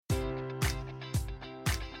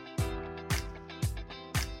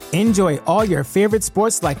Enjoy all your favorite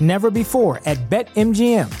sports like never before at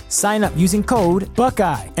BetMGM. Sign up using code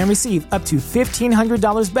Buckeye and receive up to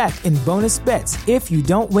 $1,500 back in bonus bets if you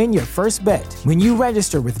don't win your first bet. When you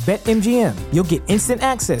register with BetMGM, you'll get instant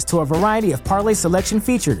access to a variety of parlay selection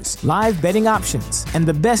features, live betting options, and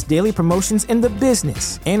the best daily promotions in the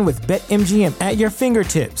business. And with BetMGM at your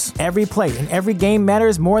fingertips, every play and every game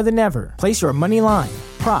matters more than ever. Place your money line,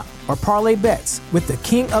 prop, or parlay bets with the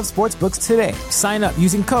king of sportsbooks today. Sign up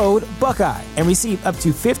using code Buckeye and receive up to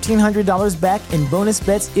 $1,500 back in bonus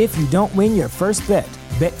bets if you don't win your first bet.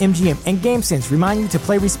 BetMGM and GameSense remind you to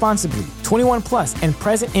play responsibly. 21 plus and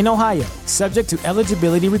present in Ohio, subject to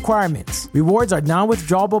eligibility requirements. Rewards are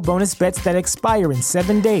non-withdrawable bonus bets that expire in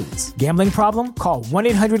 7 days. Gambling problem? Call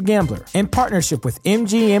 1-800-GAMBLER. In partnership with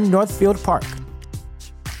MGM Northfield Park.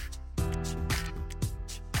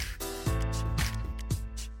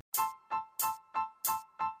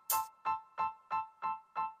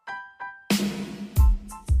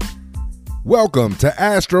 Welcome to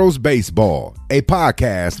Astros Baseball, a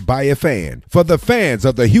podcast by a fan for the fans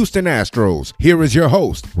of the Houston Astros. Here is your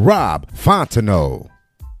host, Rob Fontenot.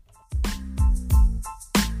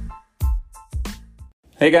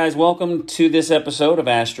 Hey guys, welcome to this episode of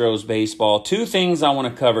Astros Baseball. Two things I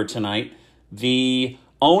want to cover tonight. The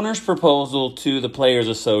owner's proposal to the Players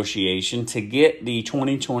Association to get the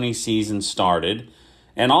 2020 season started.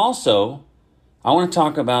 And also, I want to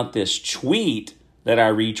talk about this tweet that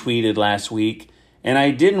I retweeted last week, and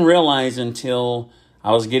I didn't realize until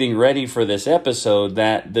I was getting ready for this episode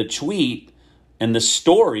that the tweet and the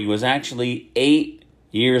story was actually 8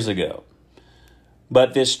 years ago.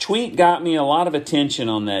 But this tweet got me a lot of attention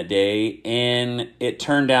on that day, and it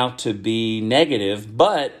turned out to be negative,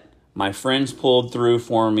 but my friends pulled through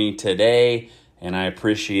for me today, and I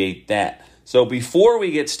appreciate that. So before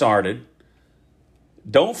we get started,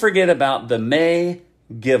 don't forget about the May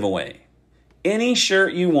giveaway. Any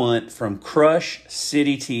shirt you want from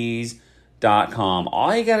crushcitytees.com.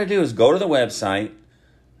 All you got to do is go to the website,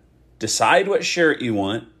 decide what shirt you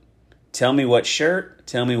want, tell me what shirt,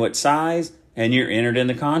 tell me what size, and you're entered in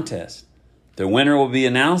the contest. The winner will be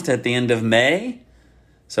announced at the end of May.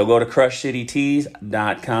 So go to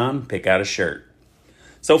crushcitytees.com, pick out a shirt.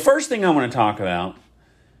 So first thing I want to talk about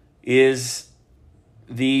is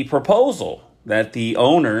the proposal that the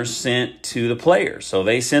owners sent to the players. So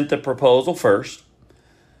they sent the proposal first.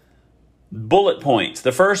 Bullet points.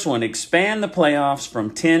 The first one, expand the playoffs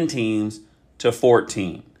from 10 teams to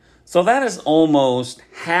 14. So that is almost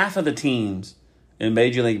half of the teams in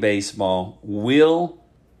Major League Baseball will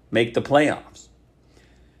make the playoffs.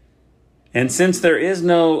 And since there is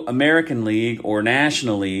no American League or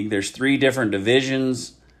National League, there's 3 different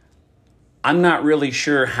divisions, I'm not really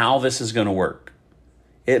sure how this is going to work.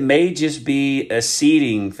 It may just be a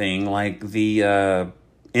seeding thing like the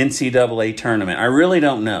NCAA tournament. I really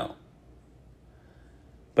don't know.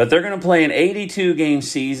 But they're going to play an 82-game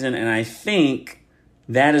season, and I think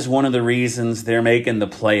that is one of the reasons they're making the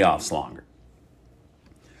playoffs longer.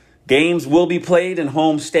 Games will be played in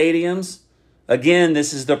home stadiums. Again,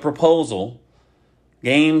 this is the proposal.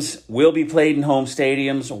 Games will be played in home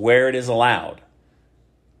stadiums where it is allowed.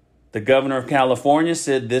 The governor of California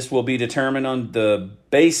said this will be determined on the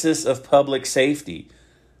basis of public safety.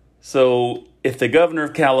 So if the governor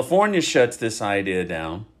of California shuts this idea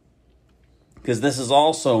down, because this is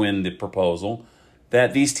also in the proposal,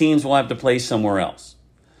 that these teams will have to play somewhere else.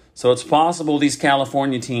 So it's possible these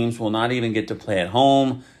California teams will not even get to play at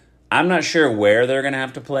home. I'm not sure where they're going to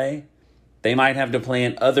have to play. They might have to play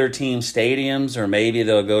in other team stadiums, or maybe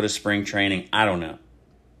they'll go to spring training. I don't know.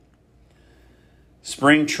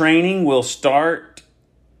 Spring training will start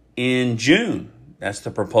in June. That's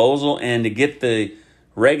the proposal. And to get the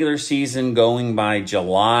regular season going by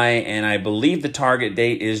July, and I believe the target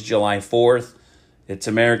date is July 4th. It's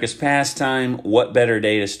America's pastime. What better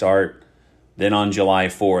day to start than on July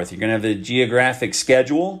 4th? You're going to have the geographic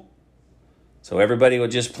schedule. So everybody will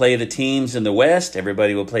just play the teams in the West.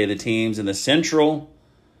 Everybody will play the teams in the Central.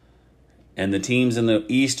 And the teams in the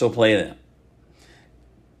East will play them.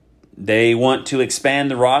 They want to expand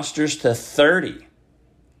the rosters to 30.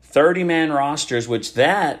 30-man rosters, which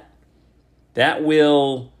that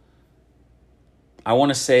will, I want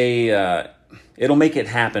to say, it'll make it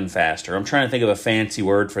happen faster. I'm trying to think of a fancy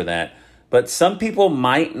word for that. But some people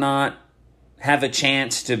might not have a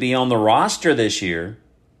chance to be on the roster this year.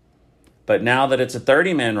 But now that it's a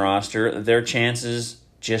 30-man roster, their chances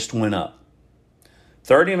just went up.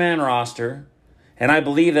 30-man roster. And I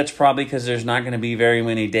believe that's probably because there's not going to be very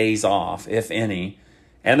many days off, if any.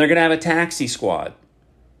 And they're going to have a taxi squad,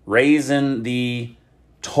 raising the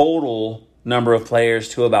total number of players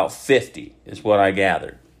to about 50, is what I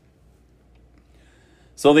gathered.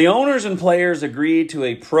 So the owners and players agreed to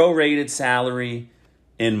a prorated salary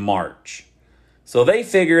in March. So they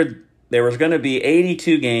figured there was going to be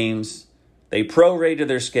 82 games. They prorated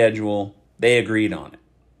their schedule. They agreed on it.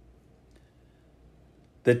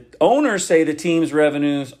 The owners say the team's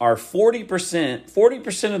revenues are 40%.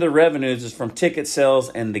 40% of the revenues is from ticket sales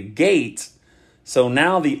and the gates. So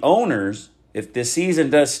now the owners, if this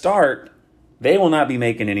season does start, they will not be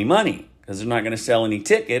making any money because they're not going to sell any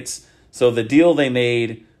tickets. So the deal they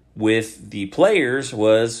made with the players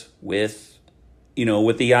was with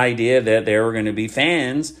the idea that there were going to be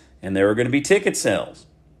fans and there were going to be ticket sales.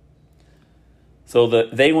 So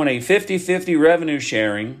they want a 50-50 revenue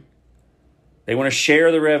sharing. They want to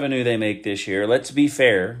share the revenue they make this year. Let's be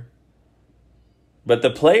fair. But the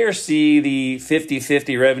players see the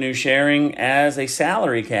 50-50 revenue sharing as a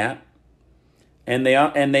salary cap. And they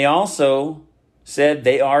also said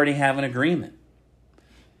they already have an agreement.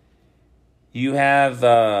 You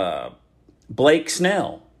have Blake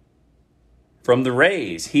Snell from the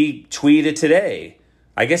Rays. He tweeted today.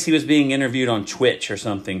 I guess he was being interviewed on Twitch or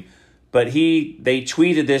something. But they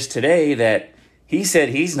tweeted this today that he said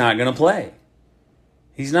he's not going to play.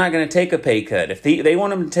 He's not going to take a pay cut. If they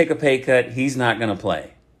want him to take a pay cut, he's not going to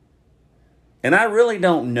play. And I really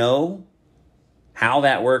don't know how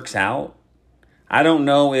that works out. I don't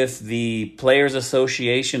know if the Players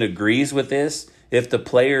Association agrees with this, if the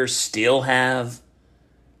players still have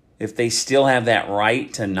that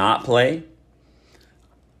right to not play.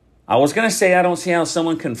 I was going to say I don't see how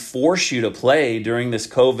someone can force you to play during this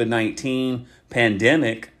COVID-19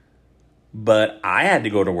 pandemic, but I had to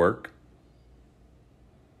go to work.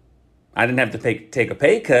 I didn't have to take a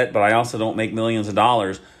pay cut, but I also don't make millions of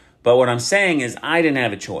dollars. But what I'm saying is I didn't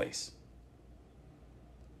have a choice.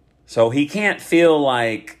 So he can't feel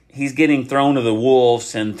like he's getting thrown to the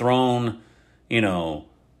wolves and thrown,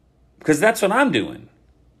 because that's what I'm doing.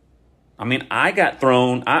 I mean, I got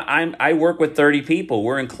thrown. I work with 30 people.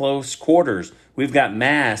 We're in close quarters. We've got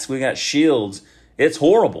masks. We've got shields. It's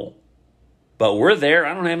horrible. But we're there.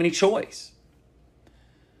 I don't have any choice.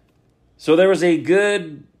 So there was a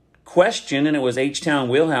good question, and it was H-Town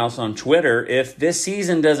Wheelhouse on Twitter. If this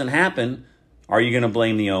season doesn't happen, are you going to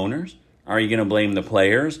blame the owners? Are you going to blame the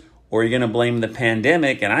players? Or are you going to blame the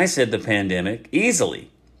pandemic? And I said the pandemic. Easily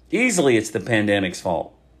it's the pandemic's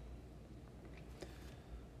fault.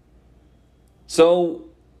 So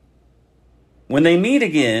when they meet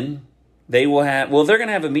again, they're going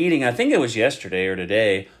to have a meeting. I think it was yesterday or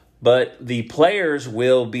today, but the players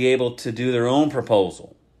will be able to do their own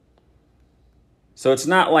proposal. So it's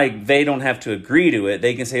not like they don't have to agree to it.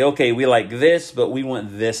 They can say, okay, we like this, but we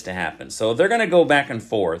want this to happen. So they're going to go back and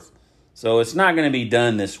forth. So it's not going to be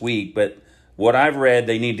done this week, but what I've read,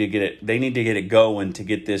 they need to get it going to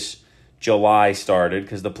get this July started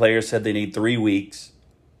because the players said they need 3 weeks.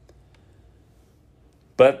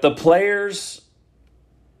 But the players,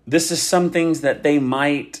 this is some things that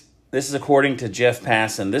this is according to Jeff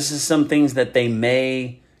Passan, this is some things that they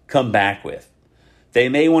may come back with. They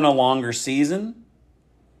may want a longer season.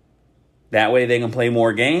 That way they can play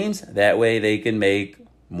more games. That way they can make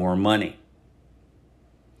more money.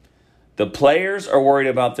 The players are worried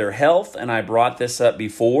about their health, and I brought this up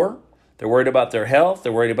before. They're worried about their health.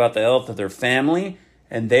 They're worried about the health of their family,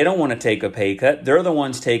 and they don't want to take a pay cut. They're the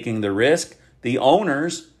ones taking the risk. The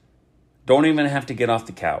owners don't even have to get off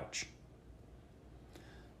the couch.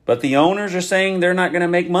 But the owners are saying they're not going to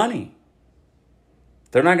make money.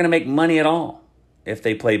 They're not going to make money at all if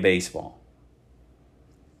they play baseball.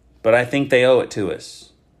 But I think they owe it to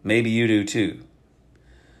us. Maybe you do too.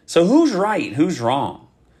 So who's right? Who's wrong?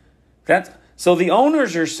 So the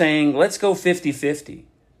owners are saying, let's go 50-50.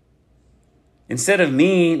 Instead of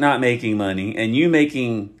me not making money and you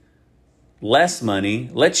making less money,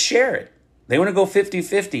 let's share it. They want to go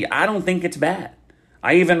 50-50. I don't think it's bad.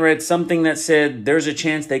 I even read something that said there's a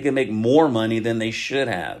chance they can make more money than they should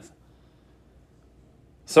have.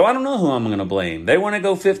 So I don't know who I'm going to blame. They want to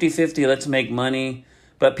go 50-50, let's make money.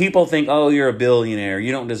 But people think, oh, you're a billionaire.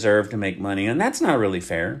 You don't deserve to make money. And that's not really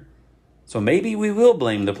fair. So maybe we will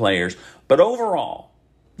blame the players. But overall,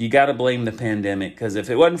 you got to blame the pandemic. Because if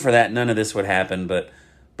it wasn't for that, none of this would happen. But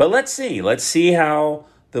let's see. Let's see how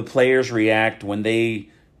the players react when they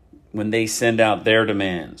send out their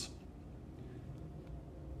demands.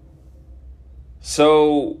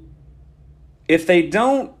 So if they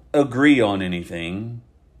don't agree on anything,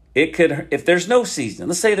 if there's no season,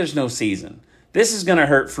 let's say there's no season, this is going to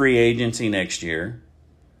hurt free agency next year.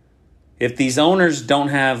 If these owners don't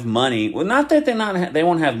have money, well, not that they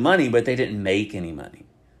won't have money, but they didn't make any money.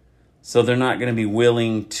 So they're not going to be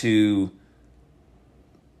willing to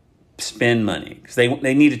spend money because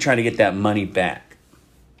they need to try to get that money back.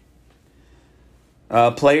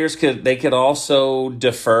 Players could also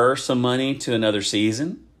defer some money to another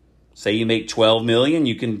season. Say you make $12 million,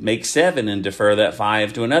 you can make $7 million and defer that $5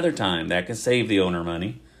 million to another time. That can save the owner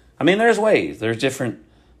money. I mean, there's ways. There's different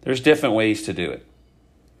ways to do it.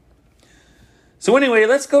 So anyway,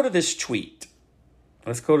 let's go to this tweet.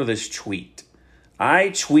 I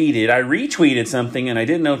retweeted something, and I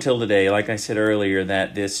didn't know till today, like I said earlier,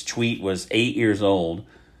 that this tweet was 8 years old.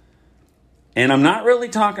 And I'm not really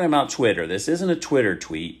talking about Twitter. This isn't a Twitter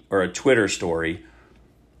tweet or a Twitter story.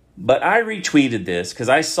 But I retweeted this because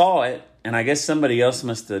I saw it, and I guess somebody else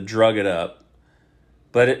must have drug it up.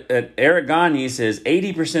 But Eric Gagne says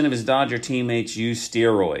 80% of his Dodger teammates use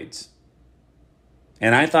steroids.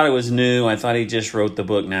 And I thought it was new. I thought he just wrote the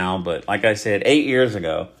book now. But like I said, 8 years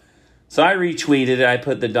ago. So I retweeted it. I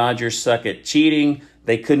put the Dodgers suck at cheating.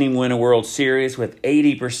 They couldn't even win a World Series with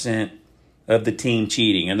 80% of the team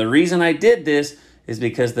cheating. And the reason I did this is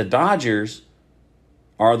because the Dodgers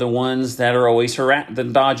are the ones that are always the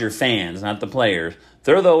Dodger fans, not the players.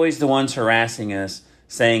 They're always the ones harassing us,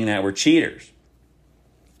 saying that we're cheaters.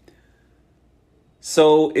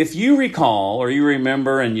 So if you recall or you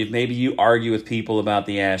remember, and maybe you argue with people about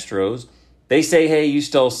the Astros, they say, hey, you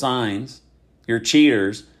stole signs, you're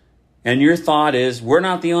cheaters, and your thought is, we're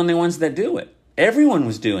not the only ones that do it. Everyone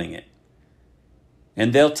was doing it.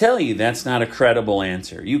 And they'll tell you that's not a credible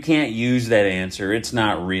answer. You can't use that answer. It's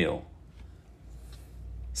not real.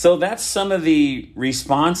 So that's some of the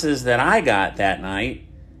responses that I got that night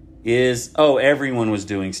is, oh, everyone was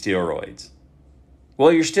doing steroids.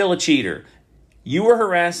 Well, you're still a cheater. You were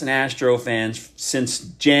harassing Astro fans since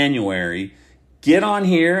January. Get on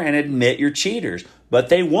here and admit you're cheaters. But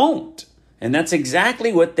they won't. And that's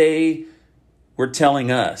exactly what they were telling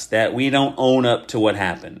us, that we don't own up to what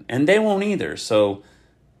happened. And they won't either. So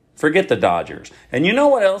forget the Dodgers. And you know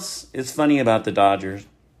what else is funny about the Dodgers?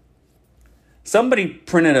 Somebody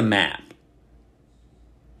printed a map.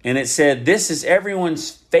 And it said, this is everyone's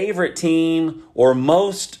favorite team, or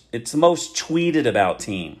it's the most tweeted about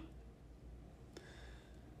team.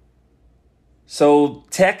 So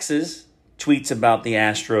Texas tweets about the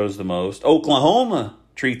Astros the most. Oklahoma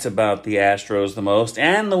tweets about the Astros the most,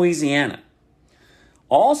 and Louisiana.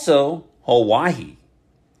 Also, Hawaii.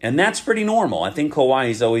 And that's pretty normal. I think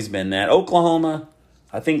Hawaii's always been that. Oklahoma,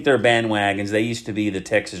 I think they're bandwagons. They used to be the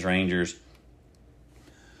Texas Rangers.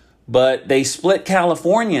 But they split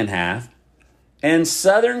California in half. And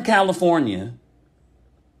Southern California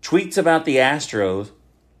tweets about the Astros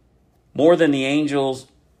more than the Angels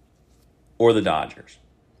or the Dodgers.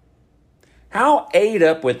 How ate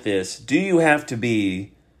up with this do you have to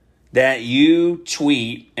be that you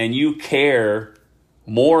tweet and you care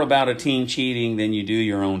more about a team cheating than you do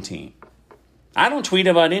your own team? I don't tweet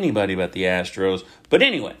about anybody but the Astros. But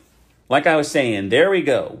anyway, like I was saying, there we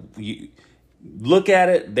go. You look at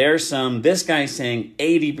it. This guy's saying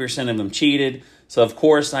 80% of them cheated. So, of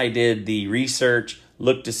course, I did the research,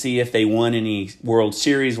 looked to see if they won any World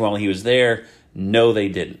Series while he was there. No, they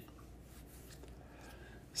didn't.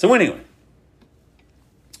 So anyway,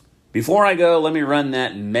 before I go, let me run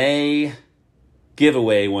that May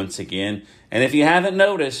giveaway once again. And if you haven't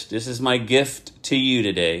noticed, this is my gift to you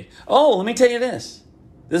today. Oh, let me tell you this.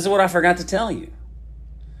 This is what I forgot to tell you.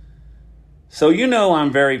 So you know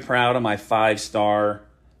I'm very proud of my 5-star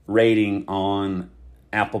rating on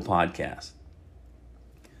Apple Podcasts.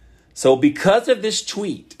 So because of this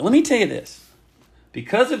tweet, let me tell you this.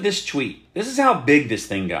 Because of this tweet, this is how big this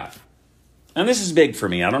thing got. And this is big for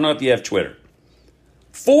me. I don't know if you have Twitter.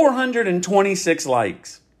 426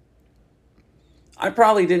 likes. I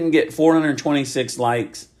probably didn't get 426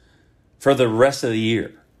 likes for the rest of the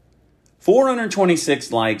year.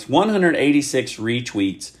 426 likes, 186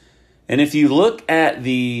 retweets. And if you look at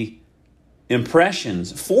the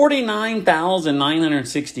impressions,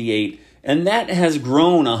 49,968, and that has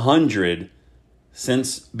grown 100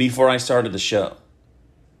 since before I started the show.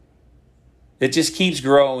 It just keeps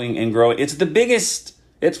growing and growing. It's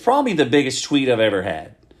probably the biggest tweet I've ever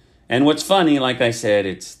had. And what's funny, like I said,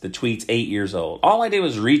 the tweet's 8 years old. All I did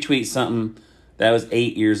was retweet something that was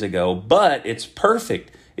 8 years ago, but it's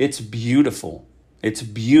perfect. It's beautiful. It's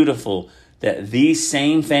beautiful that these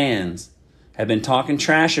same fans have been talking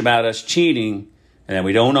trash about us cheating and that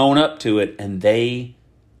we don't own up to it, and they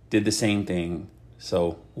did the same thing.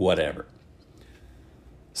 So whatever.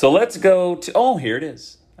 So let's go to, here it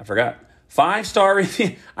is. I forgot. 5-star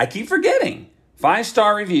review. I keep forgetting.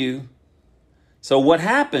 5-star review. So what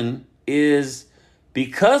happened is,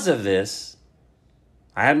 because of this,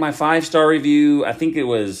 I had my 5-star review. I think it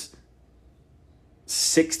was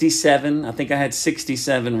 67. I think I had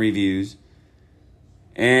 67 reviews.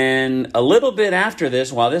 And a little bit after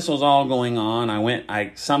this, while this was all going on,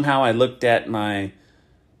 I looked at my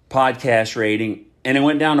podcast rating, and it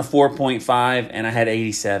went down to 4.5, and I had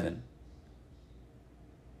 87.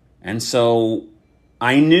 And so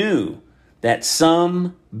I knew that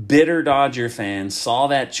some bitter Dodger fan saw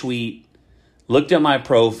that tweet, looked at my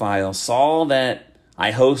profile, saw that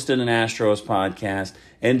I hosted an Astros podcast,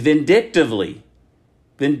 and vindictively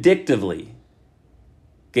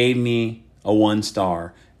gave me a 1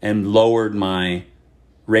 star and lowered my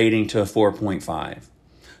rating to a 4.5.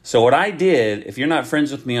 So what I did, if you're not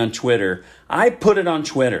friends with me on Twitter, I put it on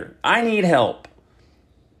Twitter. I need help.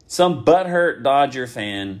 Some butthurt Dodger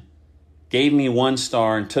fan gave me 1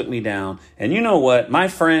 star and took me down. And you know what? My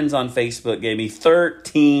friends on Facebook gave me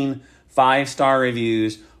 13 5-star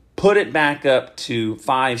reviews, put it back up to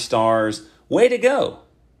 5 stars. Way to go.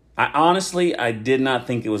 I did not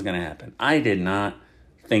think it was going to happen. I did not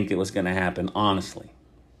think it was going to happen, honestly.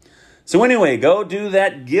 So anyway, go do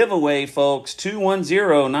that giveaway, folks.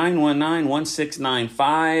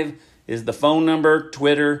 210-919-1695 is the phone number.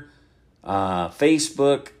 Twitter,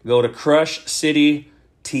 Facebook. Go to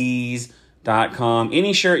crushcitytees.com.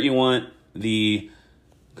 Any shirt you want. The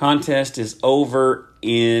contest is over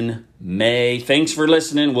in May. Thanks for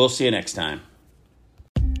listening. We'll see you next time.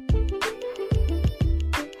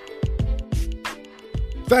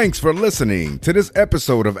 Thanks for listening to this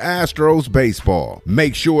episode of Astros Baseball.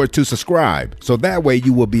 Make sure to subscribe so that way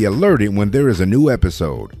you will be alerted when there is a new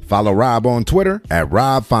episode. Follow Rob on Twitter at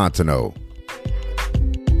Rob Fontenot.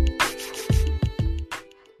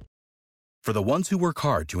 For the ones who work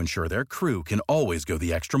hard to ensure their crew can always go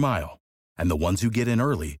the extra mile, and the ones who get in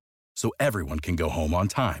early so everyone can go home on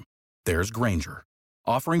time, there's Grainger,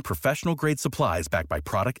 offering professional-grade supplies backed by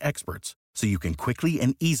product experts so you can quickly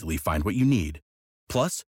and easily find what you need.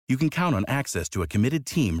 Plus, you can count on access to a committed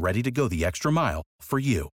team ready to go the extra mile for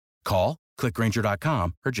you. Call, click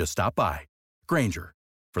Grainger.com, or just stop by. Grainger,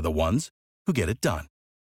 for the ones who get it done.